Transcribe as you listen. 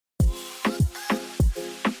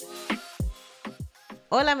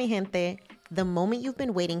Hola, mi gente. The moment you've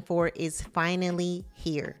been waiting for is finally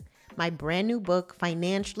here. My brand new book,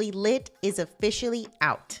 Financially Lit, is officially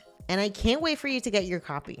out. And I can't wait for you to get your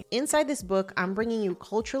copy. Inside this book, I'm bringing you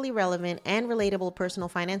culturally relevant and relatable personal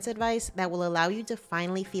finance advice that will allow you to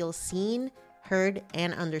finally feel seen, heard,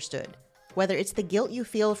 and understood. Whether it's the guilt you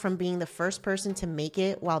feel from being the first person to make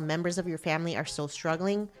it while members of your family are still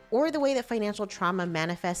struggling, or the way that financial trauma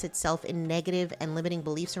manifests itself in negative and limiting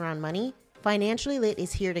beliefs around money, Financially Lit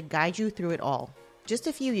is here to guide you through it all. Just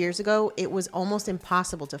a few years ago, it was almost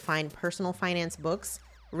impossible to find personal finance books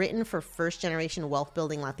written for first-generation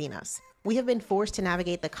wealth-building Latinas. We have been forced to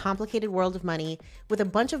navigate the complicated world of money with a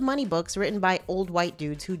bunch of money books written by old white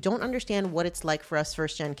dudes who don't understand what it's like for us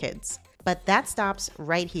first-gen kids. But that stops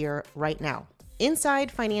right here, right now.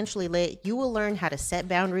 Inside Financially Lit, you will learn how to set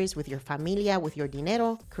boundaries with your familia, with your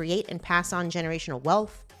dinero, create and pass on generational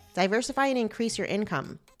wealth, diversify and increase your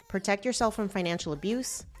income, protect yourself from financial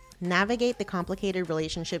abuse, navigate the complicated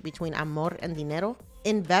relationship between amor and dinero,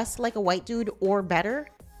 invest like a white dude or better,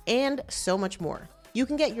 and so much more. You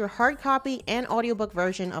can get your hard copy and audiobook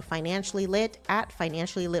version of Financially Lit at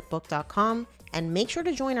financiallylitbook.com, and make sure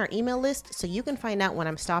to join our email list so you can find out when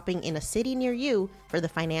I'm stopping in a city near you for the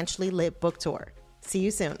Financially Lit book tour. See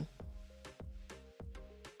you soon.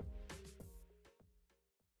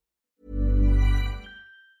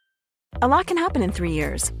 A lot can happen in 3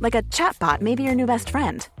 years, like a chatbot may be your new best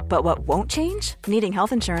friend. But what won't change? Needing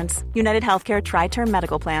health insurance. United Healthcare Tri-Term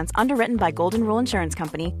Medical Plans, underwritten by Golden Rule Insurance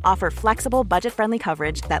Company, offer flexible, budget-friendly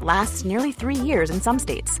coverage that lasts nearly 3 years in some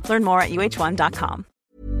states. Learn more at uh1.com.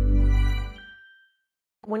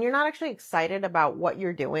 When you're not actually excited about what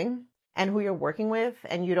you're doing and who you're working with,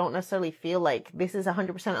 and you don't necessarily feel like this is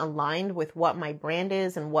 100% aligned with what my brand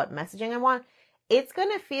is and what messaging I want, it's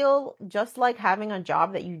going to feel just like having a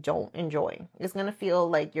job that you don't enjoy. It's going to feel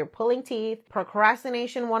like you're pulling teeth,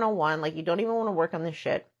 procrastination 101, like you don't even want to work on this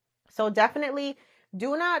shit. So definitely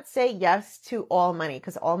do not say yes to all money,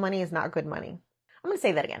 because all money is not good money. I'm going to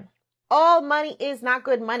say that again. All money is not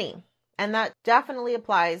good money. And that definitely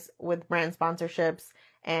applies with brand sponsorships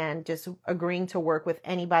and just agreeing to work with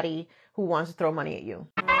anybody who wants to throw money at you.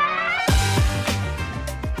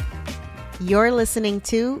 You're listening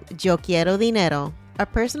to Yo Quiero Dinero, a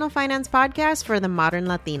personal finance podcast for the modern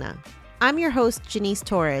Latina. I'm your host, Janice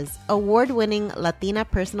Torres, award-winning Latina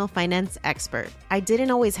personal finance expert. I didn't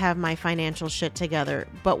always have my financial shit together,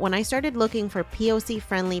 but when I started looking for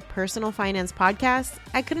POC-friendly personal finance podcasts,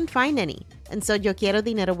 I couldn't find any. And so Yo Quiero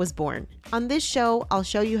Dinero was born. On this show, I'll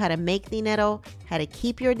show you how to make dinero, how to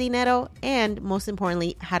keep your dinero, and most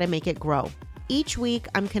importantly, how to make it grow. Each week,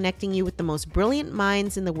 I'm connecting you with the most brilliant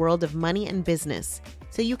minds in the world of money and business,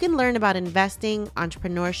 so you can learn about investing,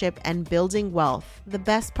 entrepreneurship, and building wealth. The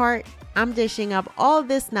best part, I'm dishing up all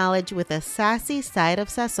this knowledge with a sassy side of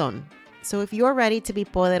sazon. So if you're ready to be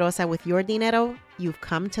poderosa with your dinero, you've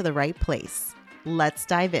come to the right place. Let's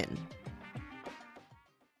dive in.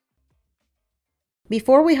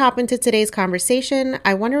 Before we hop into today's conversation,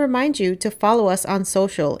 I want to remind you to follow us on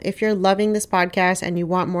social. If you're loving this podcast and you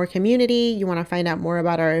want more community, you want to find out more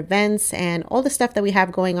about our events and all the stuff that we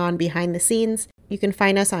have going on behind the scenes, you can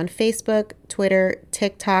find us on Facebook, Twitter,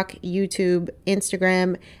 TikTok, YouTube,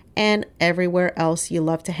 Instagram, and everywhere else you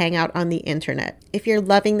love to hang out on the internet. If you're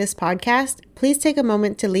loving this podcast, please take a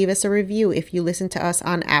moment to leave us a review if you listen to us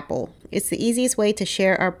on Apple. It's the easiest way to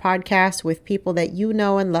share our podcast with people that you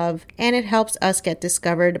know and love, and it helps us get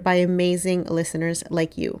discovered by amazing listeners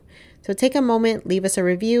like you. So take a moment, leave us a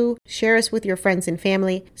review, share us with your friends and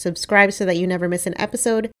family, subscribe so that you never miss an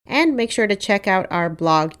episode, and make sure to check out our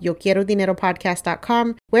blog,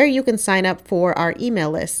 YoQuieroDineroPodcast.com, where you can sign up for our email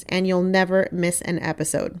list and you'll never miss an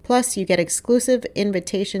episode. Plus, you get exclusive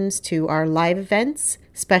invitations to our live events,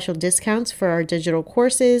 special discounts for our digital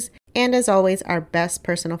courses, and as always, our best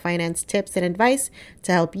personal finance tips and advice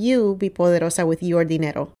to help you be poderosa with your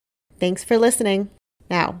dinero. Thanks for listening.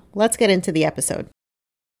 Now, let's get into the episode.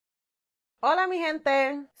 Hola, mi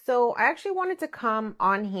gente. So I actually wanted to come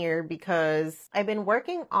on here because I've been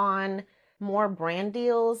working on more brand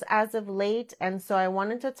deals as of late. And so I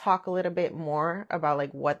wanted to talk a little bit more about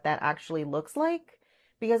like what that actually looks like,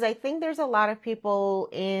 because I think there's a lot of people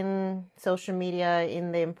in social media,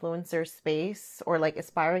 in the influencer space, or like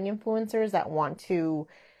aspiring influencers that want to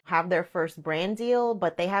have their first brand deal,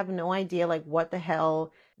 but they have no idea like what the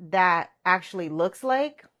hell that actually looks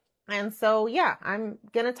like. And so, yeah, I'm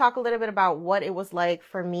going to talk a little bit about what it was like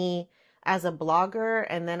for me as a blogger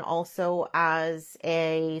and then also as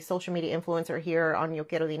a social media influencer here on Yo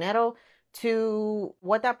Quiero Dinero, to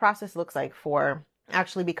what that process looks like for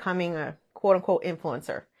actually becoming a quote unquote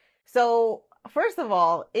influencer. So first of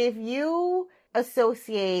all, if you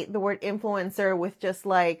associate the word influencer with just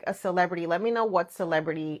like a celebrity. Let me know what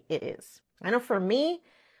celebrity it is. I know for me,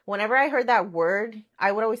 whenever I heard that word,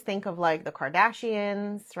 I would always think of like the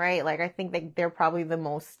Kardashians, right? Like I think that they're probably the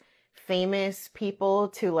most famous people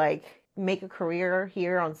to like make a career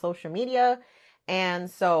here on social media. And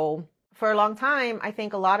so for a long time, I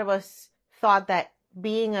think a lot of us thought that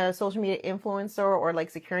being a social media influencer or like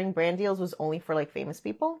securing brand deals was only for like famous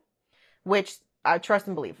people, which I trust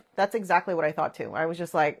and believe. That's exactly what I thought too. I was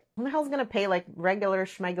just like, who the hell's going to pay like regular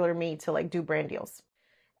schmegular me to like do brand deals?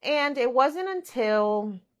 And it wasn't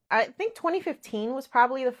until I think 2015 was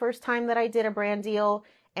probably the first time that I did a brand deal.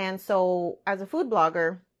 And so as a food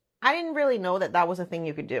blogger, I didn't really know that that was a thing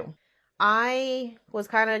you could do. I was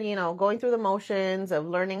kind of, going through the motions of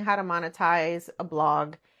learning how to monetize a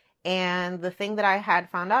blog. And the thing that I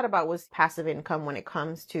had found out about was passive income when it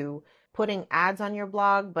comes to putting ads on your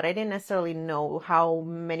blog, but I didn't necessarily know how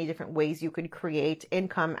many different ways you could create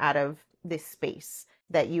income out of this space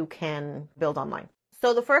that you can build online.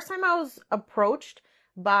 So the first time I was approached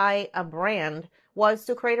by a brand was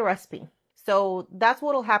to create a recipe. So that's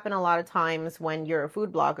what will happen a lot of times when you're a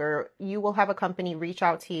food blogger. You will have a company reach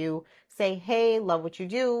out to you, say, hey, love what you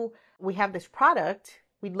do. We have this product.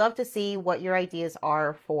 We'd love to see what your ideas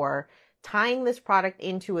are for tying this product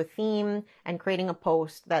into a theme and creating a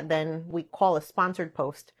post that then we call a sponsored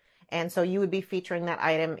post. And so you would be featuring that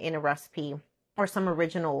item in a recipe or some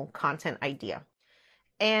original content idea.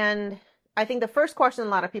 And I think the first question a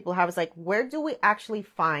lot of people have is like, where do we actually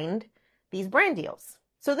find these brand deals?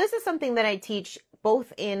 So this is something that I teach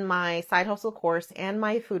both in my side hustle course and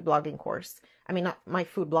my food blogging course. I mean, not my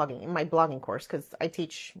food blogging, my blogging course, because I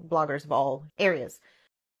teach bloggers of all areas.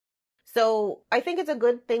 So I think it's a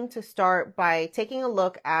good thing to start by taking a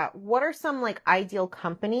look at what are some like ideal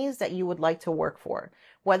companies that you would like to work for,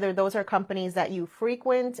 whether those are companies that you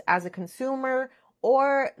frequent as a consumer,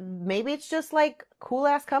 or maybe it's just like cool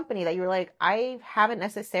ass company that you're like, I haven't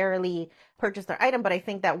necessarily purchased their item, but I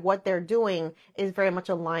think that what they're doing is very much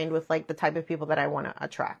aligned with like the type of people that I want to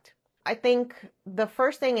attract. I think the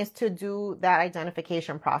first thing is to do that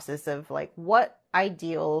identification process of like, what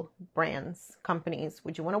ideal brands, companies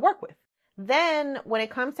would you want to work with? Then when it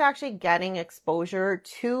comes to actually getting exposure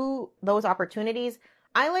to those opportunities,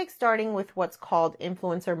 I like starting with what's called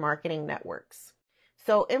influencer marketing networks.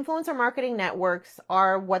 So influencer marketing networks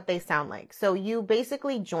are what they sound like. So you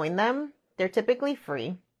basically join them. They're typically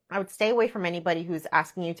free. I would stay away from anybody who's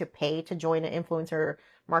asking you to pay to join an influencer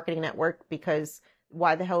marketing network, because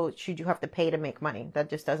why the hell should you have to pay to make money? That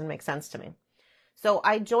just doesn't make sense to me. So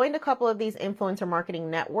I joined a couple of these influencer marketing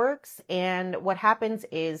networks, and what happens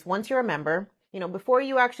is once you're a member, before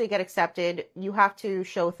you actually get accepted, you have to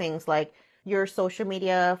show things like your social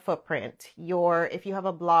media footprint, if you have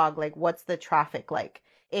a blog, like what's the traffic like?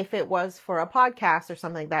 If it was for a podcast or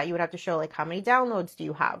something like that, you would have to show like how many downloads do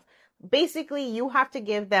you have? Basically, you have to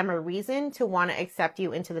give them a reason to want to accept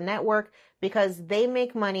you into the network, because they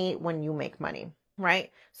make money when you make money,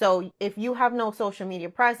 right? So if you have no social media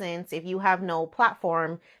presence, if you have no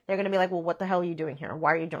platform, they're going to be like, well, what the hell are you doing here?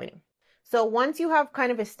 Why are you joining? So once you have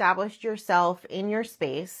kind of established yourself in your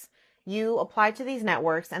space, you apply to these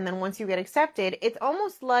networks. And then once you get accepted, it's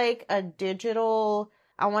almost like a digital,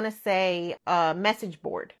 I want to say, message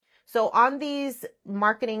board. So on these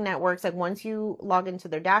marketing networks, like once you log into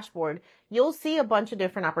their dashboard, you'll see a bunch of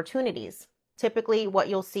different opportunities. Typically what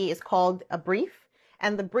you'll see is called a brief.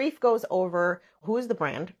 And the brief goes over who is the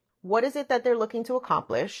brand, what is it that they're looking to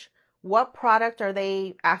accomplish, what product are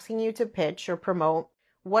they asking you to pitch or promote,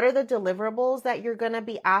 what are the deliverables that you're going to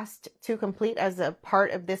be asked to complete as a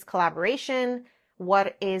part of this collaboration,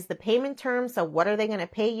 what is the payment term, so what are they going to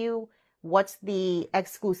pay you, what's the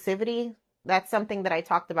exclusivity. That's something that I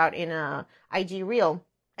talked about in a IG reel.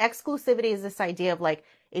 Exclusivity is this idea of like,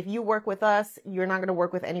 if you work with us, you're not going to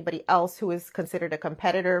work with anybody else who is considered a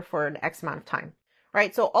competitor for an X amount of time.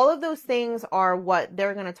 Right? So all of those things are what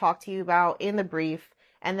they're going to talk to you about in the brief.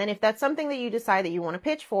 And then if that's something that you decide that you want to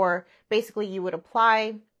pitch for, basically you would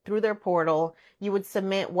apply through their portal. You would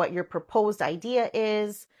submit what your proposed idea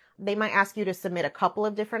is. They might ask you to submit a couple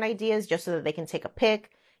of different ideas just so that they can take a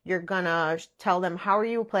pick. You're going to tell them, how are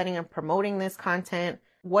you planning on promoting this content?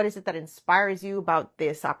 What is it that inspires you about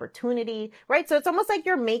this opportunity, right? So it's almost like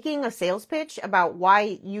you're making a sales pitch about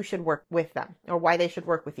why you should work with them or why they should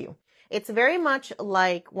work with you. It's very much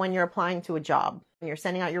like when you're applying to a job and you're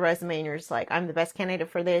sending out your resume and you're just like, I'm the best candidate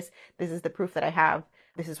for this. This is the proof that I have.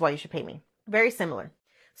 This is why you should pay me. Very similar.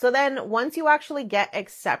 So then once you actually get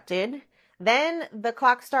accepted, then the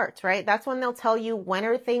clock starts, right? That's when they'll tell you when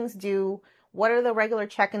are things due, What are the regular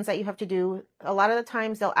check-ins that you have to do? A lot of the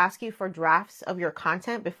times they'll ask you for drafts of your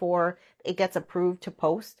content before it gets approved to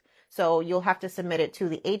post. So you'll have to submit it to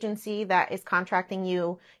the agency that is contracting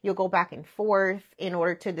you. You'll go back and forth in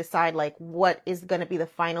order to decide like what is going to be the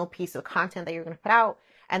final piece of content that you're going to put out.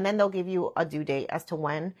 And then they'll give you a due date as to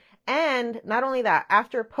when. And not only that,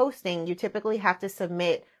 after posting, you typically have to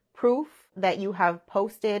submit proof that you have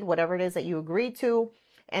posted whatever it is that you agreed to.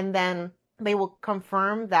 And then they will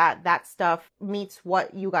confirm that that stuff meets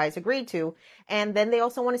what you guys agreed to. And then they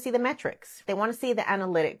also want to see the metrics. They want to see the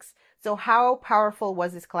analytics. So how powerful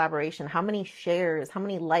was this collaboration? How many shares? How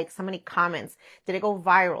many likes? How many comments? Did it go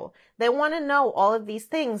viral? They want to know all of these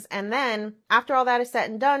things. And then after all that is said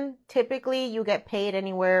and done, typically you get paid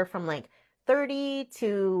anywhere from like 30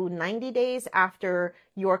 to 90 days after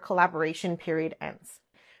your collaboration period ends.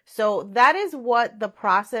 So that is what the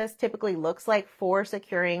process typically looks like for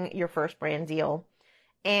securing your first brand deal.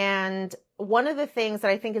 And one of the things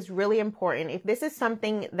that I think is really important, if this is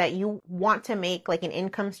something that you want to make like an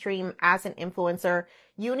income stream as an influencer,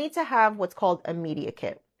 you need to have what's called a media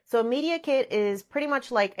kit. So a media kit is pretty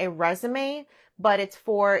much like a resume, but it's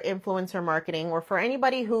for influencer marketing or for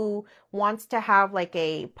anybody who wants to have like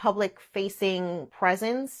a public facing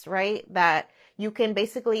presence, right? That you can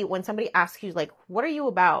basically, when somebody asks you like, what are you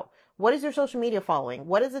about? What is your social media following?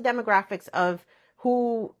 What is the demographics of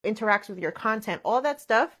who interacts with your content? All that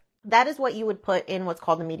stuff, that is what you would put in what's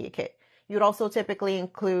called a media kit. You would also typically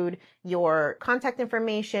include your contact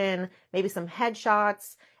information, maybe some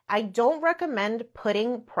headshots. I don't recommend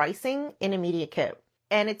putting pricing in a media kit.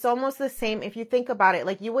 And it's almost the same if you think about it.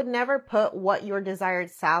 Like you would never put what your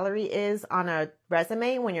desired salary is on a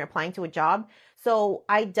resume when you're applying to a job. So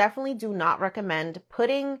I definitely do not recommend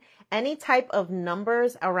putting any type of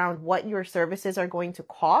numbers around what your services are going to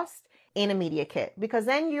cost in a media kit, because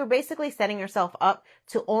then you're basically setting yourself up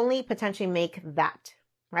to only potentially make that,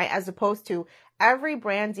 right? As opposed to every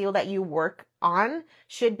brand deal that you work on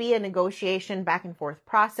should be a negotiation back and forth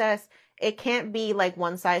process. It can't be like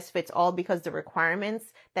one size fits all, because the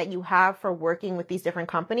requirements that you have for working with these different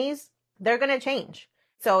companies, they're going to change.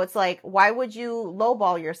 So it's like, why would you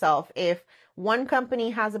lowball yourself if one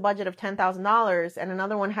company has a budget of $10,000 and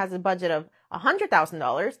another one has a budget of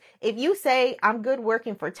 $100,000? If you say, I'm good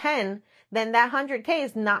working for 10, then that 100K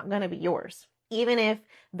is not going to be yours. Even if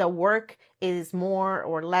the work is more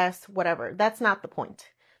or less, whatever, that's not the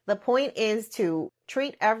point. The point is to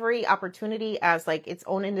treat every opportunity as like its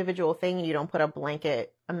own individual thing, and you don't put a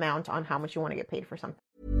blanket amount on how much you want to get paid for something.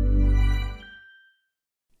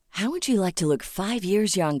 How would you like to look 5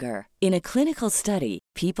 years younger? In a clinical study,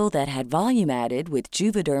 people that had volume added with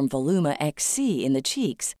Juvederm Voluma XC in the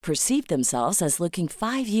cheeks perceived themselves as looking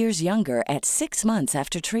 5 years younger at 6 months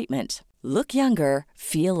after treatment. Look younger,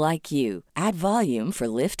 feel like you. Add volume for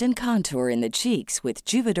lift and contour in the cheeks with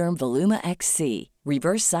Juvederm Voluma XC.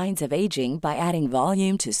 Reverse signs of aging by adding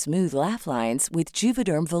volume to smooth laugh lines with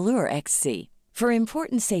Juvederm Volure XC. For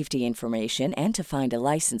important safety information and to find a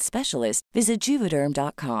licensed specialist, visit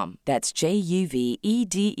Juvederm.com. That's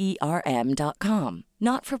JUVEDERM.com.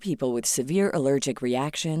 Not for people with severe allergic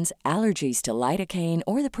reactions, allergies to lidocaine,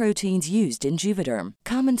 or the proteins used in Juvederm.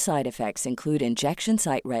 Common side effects include injection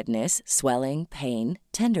site redness, swelling, pain,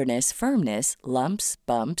 tenderness, firmness, lumps,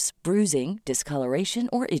 bumps, bruising, discoloration,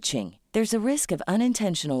 or itching. There's a risk of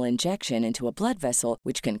unintentional injection into a blood vessel,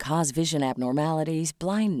 which can cause vision abnormalities,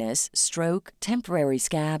 blindness, stroke, temporary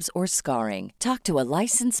scabs, or scarring. Talk to a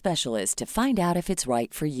licensed specialist to find out if it's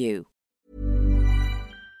right for you.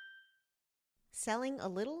 Selling a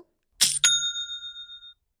little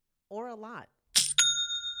or a lot?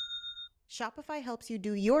 Shopify helps you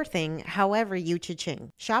do your thing however you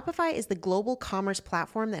cha-ching. Shopify is the global commerce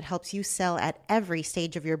platform that helps you sell at every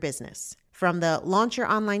stage of your business. From the launch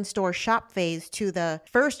your online store shop phase to the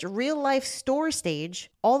first real life store stage,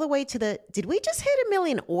 all the way to the did we just hit 1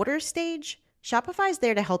 million orders stage? Shopify is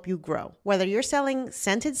there to help you grow. Whether you're selling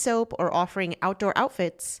scented soap or offering outdoor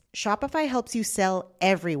outfits, Shopify helps you sell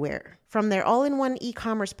everywhere. From their all-in-one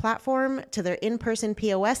e-commerce platform to their in-person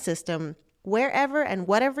POS system, wherever and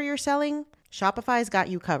whatever you're selling, Shopify's got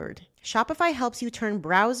you covered. Shopify helps you turn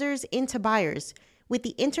browsers into buyers with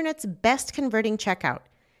the internet's best converting checkout,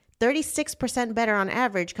 36% better on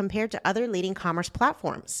average compared to other leading commerce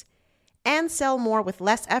platforms. And sell more with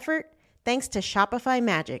less effort thanks to Shopify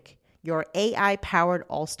Magic, your AI-powered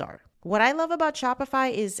all-star. What I love about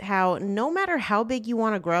Shopify is how no matter how big you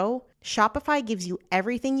want to grow, Shopify gives you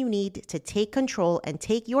everything you need to take control and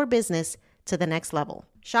take your business to the next level.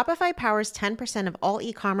 Shopify powers 10% of all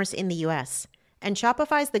e-commerce in the US. And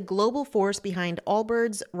Shopify is the global force behind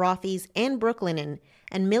Allbirds, Rothy's, and Brooklinen,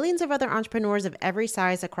 and millions of other entrepreneurs of every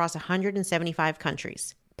size across 175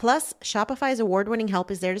 countries. Plus, Shopify's award-winning help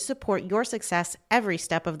is there to support your success every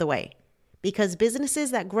step of the way. Because businesses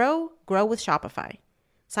that grow, grow with Shopify.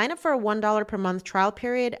 Sign up for a $1 per month trial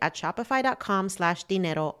period at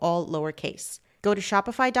shopify.com/dinero, all lowercase. Go to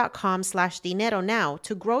shopify.com/dinero now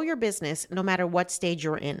to grow your business no matter what stage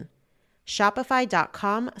you're in.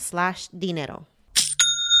 Shopify.com/dinero.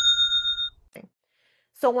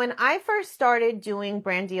 So when I first started doing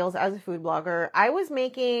brand deals as a food blogger, I was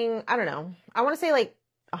making, I don't know, I want to say like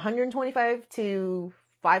 $125 to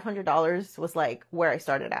 $500 was like where I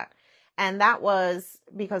started at. And that was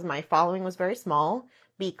because my following was very small,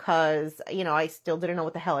 because, you know, I still didn't know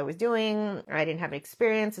what the hell I was doing. I didn't have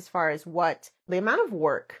experience as far as what the amount of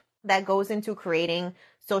work that goes into creating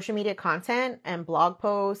social media content and blog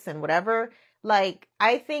posts and whatever. Like,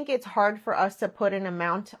 I think it's hard for us to put an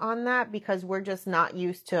amount on that because we're just not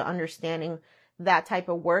used to understanding that type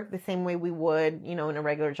of work the same way we would, you know, in a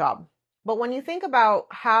regular job. But when you think about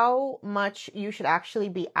how much you should actually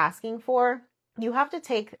be asking for, you have to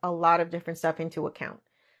take a lot of different stuff into account.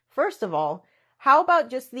 First of all, how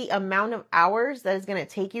about just the amount of hours that is going to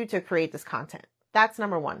take you to create this content? That's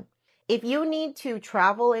number one. If you need to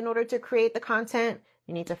travel in order to create the content,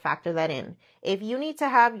 you need to factor that in. If you need to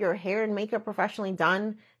have your hair and makeup professionally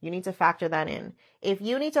done, you need to factor that in. If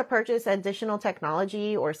you need to purchase additional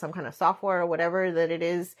technology or some kind of software or whatever that it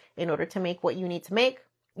is in order to make what you need to make,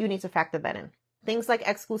 you need to factor that in. Things like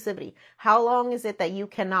exclusivity. How long is it that you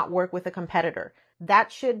cannot work with a competitor?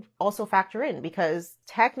 That should also factor in, because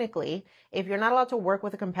technically, if you're not allowed to work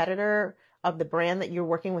with a competitor of the brand that you're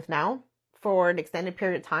working with now for an extended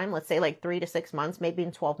period of time, let's say like 3 to 6 months, maybe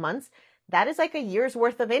in 12 months, that is like a year's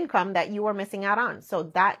worth of income that you are missing out on. So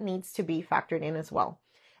that needs to be factored in as well.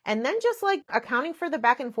 And then just like accounting for the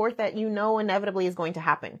back and forth that you know inevitably is going to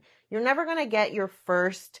happen. You're never going to get your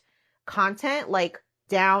first content like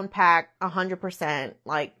down packed 100%,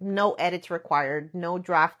 like no edits required, no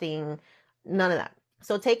drafting, none of that.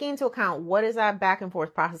 So taking into account, what is that back and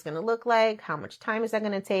forth process going to look like? How much time is that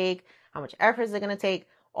going to take? How much effort is it going to take?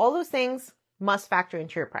 All those things must factor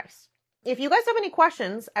into your price. If you guys have any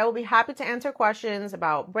questions, I will be happy to answer questions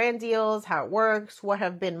about brand deals, how it works, what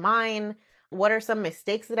have been mine, what are some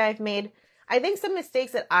mistakes that I've made. I think some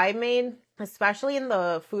mistakes that I made, especially in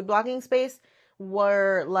the food blogging space,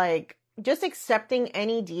 were like just accepting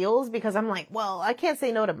any deals because I'm like, well, I can't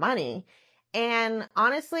say no to money. And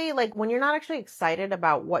honestly, like when you're not actually excited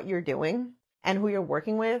about what you're doing and who you're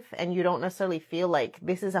working with, and you don't necessarily feel like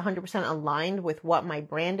this is 100% aligned with what my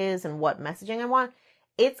brand is and what messaging I want,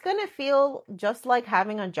 it's going to feel just like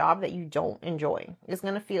having a job that you don't enjoy. It's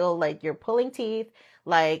going to feel like you're pulling teeth,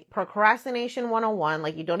 like procrastination 101,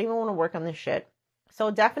 like you don't even want to work on this shit.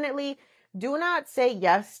 So definitely do not say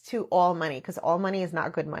yes to all money, because all money is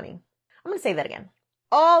not good money. I'm going to say that again.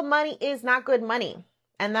 All money is not good money.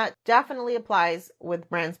 And that definitely applies with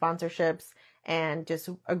brand sponsorships and just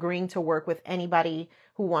agreeing to work with anybody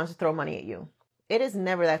who wants to throw money at you. It is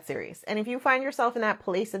never that serious. And if you find yourself in that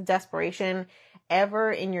place of desperation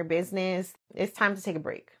ever in your business, it's time to take a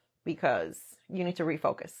break because you need to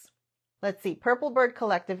refocus. Let's see. Purple Bird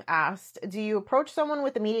Collective asked, do you approach someone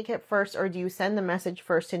with the media kit first, or do you send the message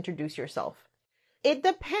first to introduce yourself? It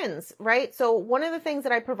depends, right? So one of the things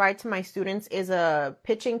that I provide to my students is a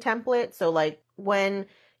pitching template. So like when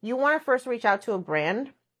you want to first reach out to a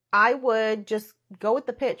brand, I would just go with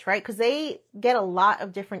the pitch, right? Because they get a lot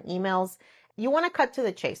of different emails. You want to cut to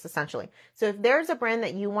the chase, essentially. So if there's a brand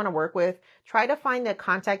that you want to work with, try to find the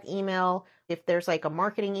contact email. If there's like a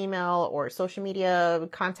marketing email or social media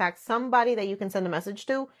contact, somebody that you can send a message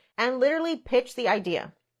to, and literally pitch the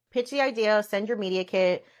idea. Pitch the idea, send your media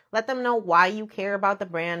kit, let them know why you care about the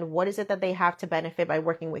brand. What is it that they have to benefit by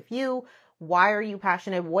working with you? Why are you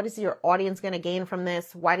passionate? What is your audience going to gain from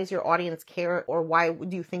this? Why does your audience care? Or why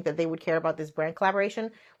do you think that they would care about this brand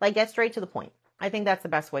collaboration? Like, get straight to the point. I think that's the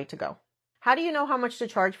best way to go. How do you know how much to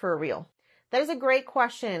charge for a reel? That is a great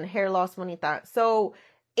question, Hair Loss Monita. So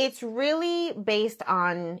it's really based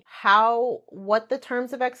on what the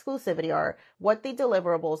terms of exclusivity are, what the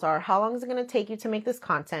deliverables are, how long is it going to take you to make this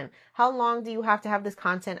content, how long do you have to have this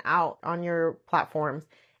content out on your platforms.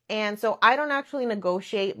 And so I don't actually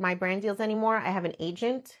negotiate my brand deals anymore. I have an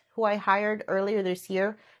agent who I hired earlier this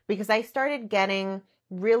year because I started getting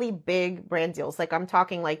really big brand deals. Like I'm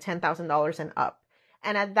talking like $10,000 and up.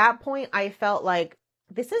 And at that point, I felt like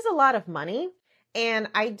this is a lot of money. And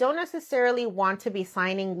I don't necessarily want to be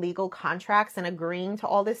signing legal contracts and agreeing to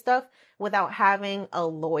all this stuff without having a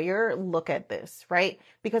lawyer look at this, right?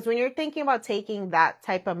 Because when you're thinking about taking that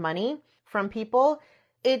type of money from people,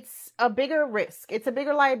 it's a bigger risk. It's a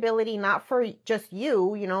bigger liability, not for just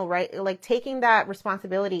you, right? Like taking that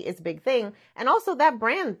responsibility is a big thing. And also that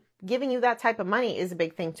brand giving you that type of money is a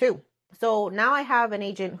big thing too. So now I have an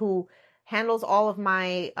agent who handles all of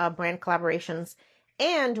my brand collaborations.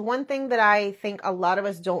 And one thing that I think a lot of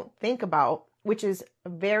us don't think about, which is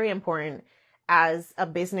very important as a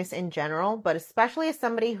business in general, but especially as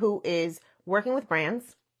somebody who is working with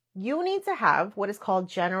brands, you need to have what is called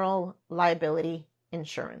general liability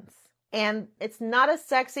insurance. And it's not a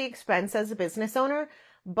sexy expense as a business owner,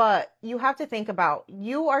 but you have to think about,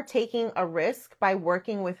 you are taking a risk by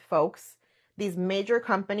working with folks, these major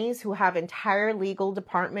companies who have entire legal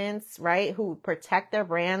departments, right? Who protect their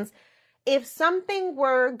brands. If something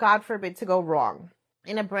were, God forbid, to go wrong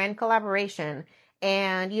in a brand collaboration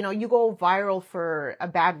and, you go viral for a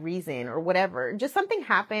bad reason or whatever, just something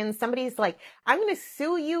happens. Somebody's like, I'm going to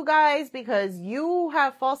sue you guys because you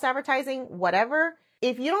have false advertising, whatever.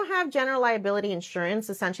 If you don't have general liability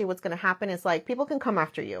insurance, essentially what's going to happen is like people can come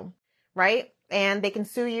after you, right? And they can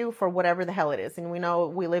sue you for whatever the hell it is. And we know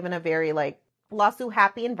we live in a very like lawsuit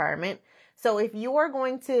happy environment. So if you are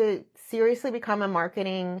going to seriously become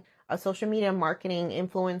a social media marketing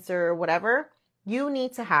influencer, whatever, you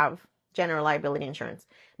need to have general liability insurance.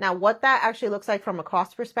 Now, what that actually looks like from a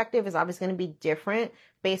cost perspective is obviously going to be different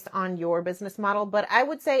based on your business model, but I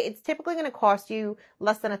would say it's typically going to cost you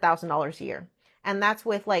less than $1,000 a year. And that's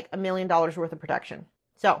with like $1 million worth of protection.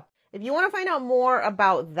 So if you want to find out more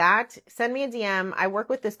about that, send me a DM. I work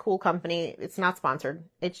with this cool company. It's not sponsored.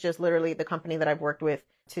 It's just literally the company that I've worked with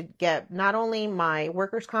to get not only my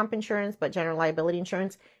workers' comp insurance, but general liability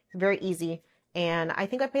insurance. It's very easy. And I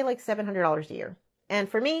think I pay like $700 a year. And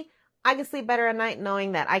for me, I can sleep better at night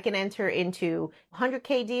knowing that I can enter into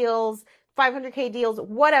 100K deals, 500K deals,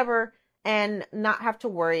 whatever, and not have to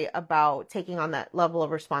worry about taking on that level of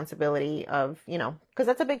responsibility of, because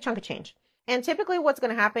that's a big chunk of change. And typically what's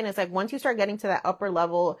going to happen is like once you start getting to that upper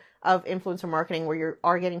level of influencer marketing where you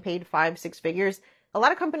are getting paid 5-6 figures, a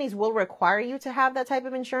lot of companies will require you to have that type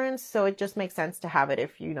of insurance. So it just makes sense to have it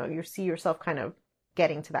if, you see yourself kind of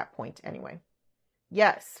getting to that point anyway.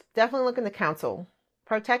 Yes, definitely look into counsel.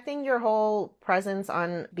 Protecting your whole presence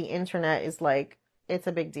on the internet is like, it's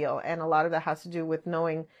a big deal. And a lot of that has to do with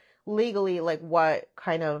knowing legally, like what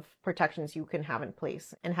kind of protections you can have in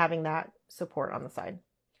place and having that support on the side.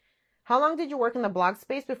 How long did you work in the blog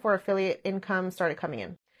space before affiliate income started coming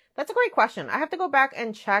in? That's a great question. I have to go back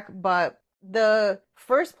and check, but the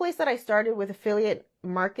first place that I started with affiliate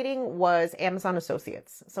marketing was Amazon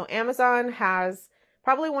Associates. So Amazon has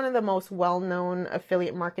probably one of the most well-known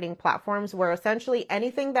affiliate marketing platforms where essentially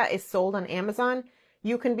anything that is sold on Amazon,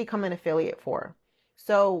 you can become an affiliate for.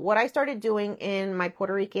 So what I started doing in my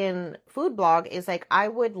Puerto Rican food blog is like I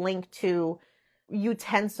would link to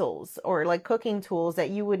utensils or like cooking tools that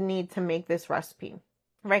you would need to make this recipe,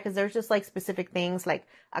 right? Because there's just like specific things like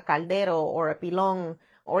a caldero or a pilon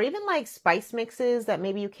or even like spice mixes that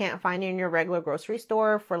maybe you can't find in your regular grocery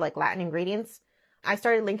store for like Latin ingredients. I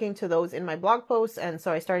started linking to those in my blog posts, and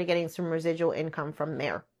so I started getting some residual income from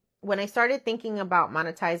there. When I started thinking about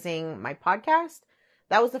monetizing my podcast,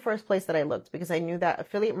 that was the first place that I looked because I knew that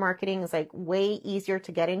affiliate marketing is like way easier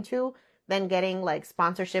to get into than getting like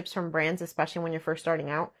sponsorships from brands, especially when you're first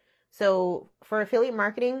starting out. So for affiliate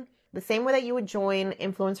marketing, the same way that you would join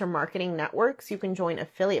influencer marketing networks, you can join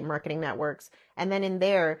affiliate marketing networks. And then in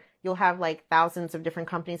there, you'll have like thousands of different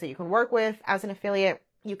companies that you can work with as an affiliate.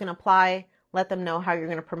 You can apply, let them know how you're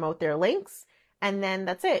going to promote their links. And then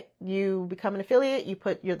that's it. You become an affiliate. You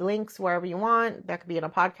put your links wherever you want. That could be in a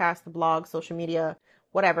podcast, the blog, social media,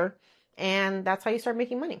 whatever. And that's how you start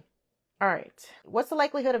making money. All right. What's the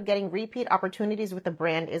likelihood of getting repeat opportunities with a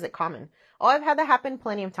brand? Is it common? Oh, I've had that happen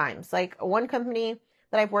plenty of times. Like one company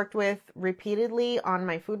that I've worked with repeatedly on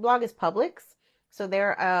my food blog is Publix. So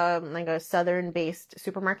they're like a Southern-based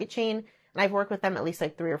supermarket chain. And I've worked with them at least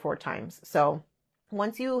like 3 or 4 times. So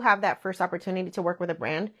once you have that first opportunity to work with a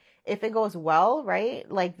brand, if it goes well, right,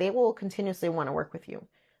 like they will continuously want to work with you.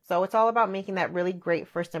 So it's all about making that really great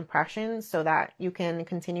first impression so that you can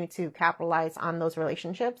continue to capitalize on those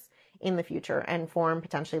relationships in the future and form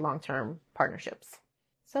potentially long-term partnerships.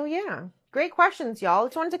 So yeah, great questions, y'all.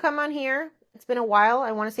 Just wanted to come on here. It's been a while.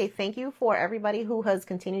 I want to say thank you for everybody who has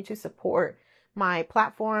continued to support my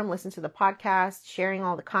platform, listen to the podcast, sharing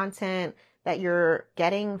all the content that you're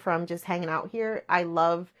getting from just hanging out here. I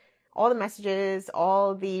love all the messages,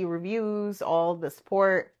 all the reviews, all the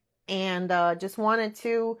support, and just wanted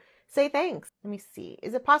to say thanks. Let me see.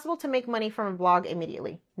 Is it possible to make money from a blog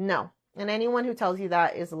immediately? No. And anyone who tells you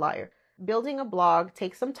that is a liar. Building a blog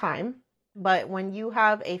takes some time, but when you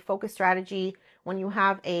have a focused strategy, when you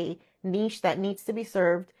have a niche that needs to be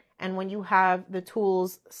served. And when you have the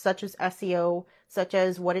tools such as SEO, such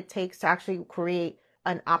as what it takes to actually create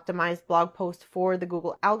an optimized blog post for the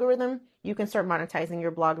Google algorithm, you can start monetizing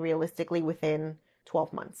your blog realistically within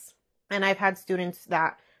 12 months. And I've had students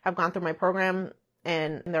that have gone through my program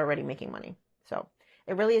and they're already making money. So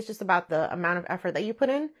it really is just about the amount of effort that you put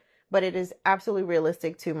in, but it is absolutely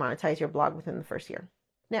realistic to monetize your blog within the first year.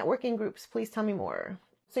 Networking groups, please tell me more.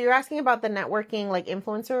 So you're asking about the networking, like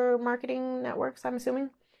influencer marketing networks, I'm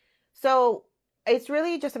assuming. So it's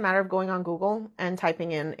really just a matter of going on Google and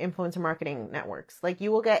typing in influencer marketing networks. Like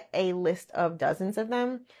you will get a list of dozens of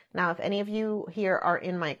them. Now, if any of you here are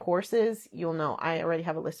in my courses, you'll know I already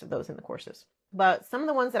have a list of those in the courses. But some of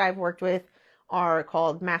the ones that I've worked with are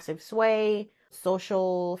called Massive Sway,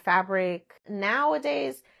 Social Fabric.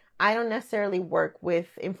 Nowadays, I don't necessarily work with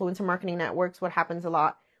influencer marketing networks. What happens a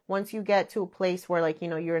lot, once you get to a place where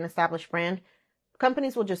you're an established brand,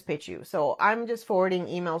 companies will just pitch you. So I'm just forwarding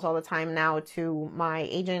emails all the time now to my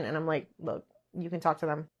agent and I'm like, look, you can talk to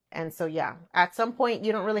them. And so, yeah, at some point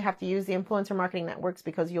you don't really have to use the influencer marketing networks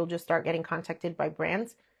because you'll just start getting contacted by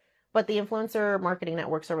brands. But the influencer marketing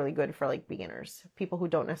networks are really good for beginners, people who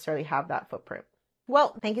don't necessarily have that footprint.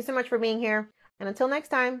 Well, thank you so much for being here. And until next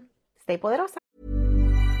time, stay poderosa.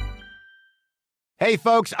 Hey,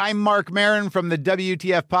 folks, I'm Mark Maron from the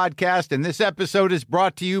WTF Podcast, and this episode is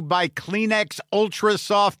brought to you by Kleenex Ultra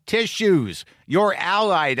Soft Tissues, your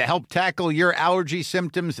ally to help tackle your allergy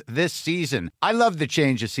symptoms this season. I love the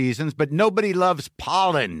change of seasons, but nobody loves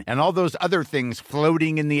pollen and all those other things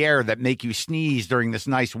floating in the air that make you sneeze during this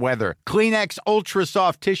nice weather. Kleenex Ultra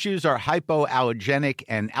Soft Tissues are hypoallergenic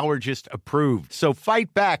and allergist approved, so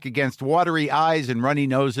fight back against watery eyes and runny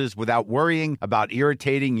noses without worrying about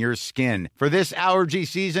irritating your skin. For this allergy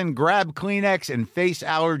season, grab Kleenex and face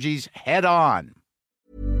allergies head on.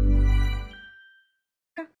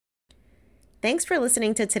 Thanks for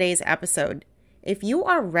listening to today's episode. If you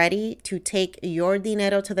are ready to take your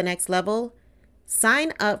dinero to the next level,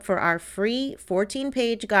 sign up for our free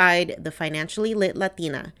 14-page guide, The Financially Lit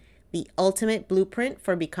Latina, the ultimate blueprint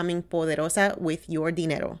for becoming poderosa with your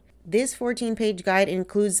dinero. This 14-page guide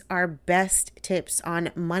includes our best tips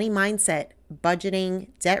on money mindset, budgeting,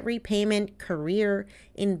 debt repayment, career,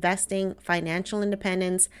 investing, financial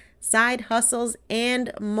independence, side hustles,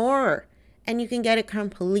 and more. And you can get it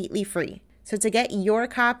completely free. So to get your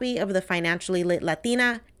copy of the Financially Lit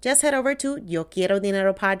Latina, just head over to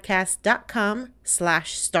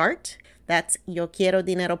yoquierodineropodcast.com/start. That's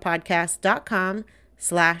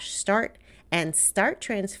yoquierodineropodcast.com/start and start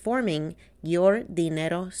transforming your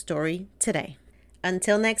dinero story today.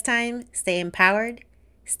 Until next time, stay empowered,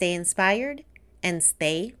 stay inspired, and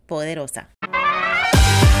stay poderosa.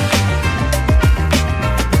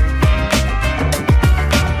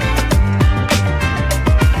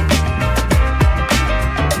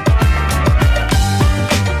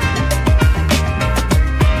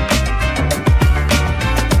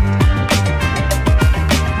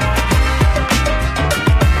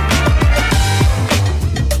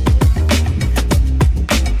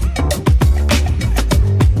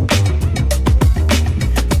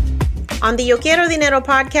 On the Yo Quiero Dinero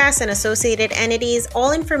podcast and associated entities,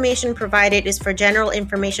 all information provided is for general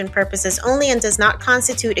information purposes only and does not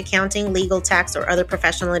constitute accounting, legal, tax, or other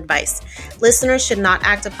professional advice. Listeners should not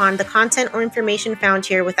act upon the content or information found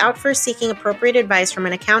here without first seeking appropriate advice from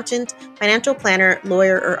an accountant, financial planner,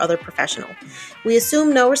 lawyer, or other professional. We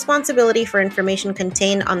assume no responsibility for information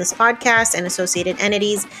contained on this podcast and associated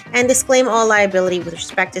entities and disclaim all liability with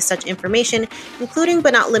respect to such information, including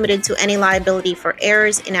but not limited to any liability for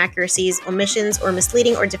errors, inaccuracies, omissions, or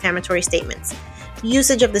misleading or defamatory statements.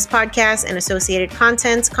 Usage of this podcast and associated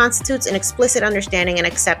content constitutes an explicit understanding and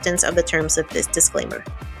acceptance of the terms of this disclaimer.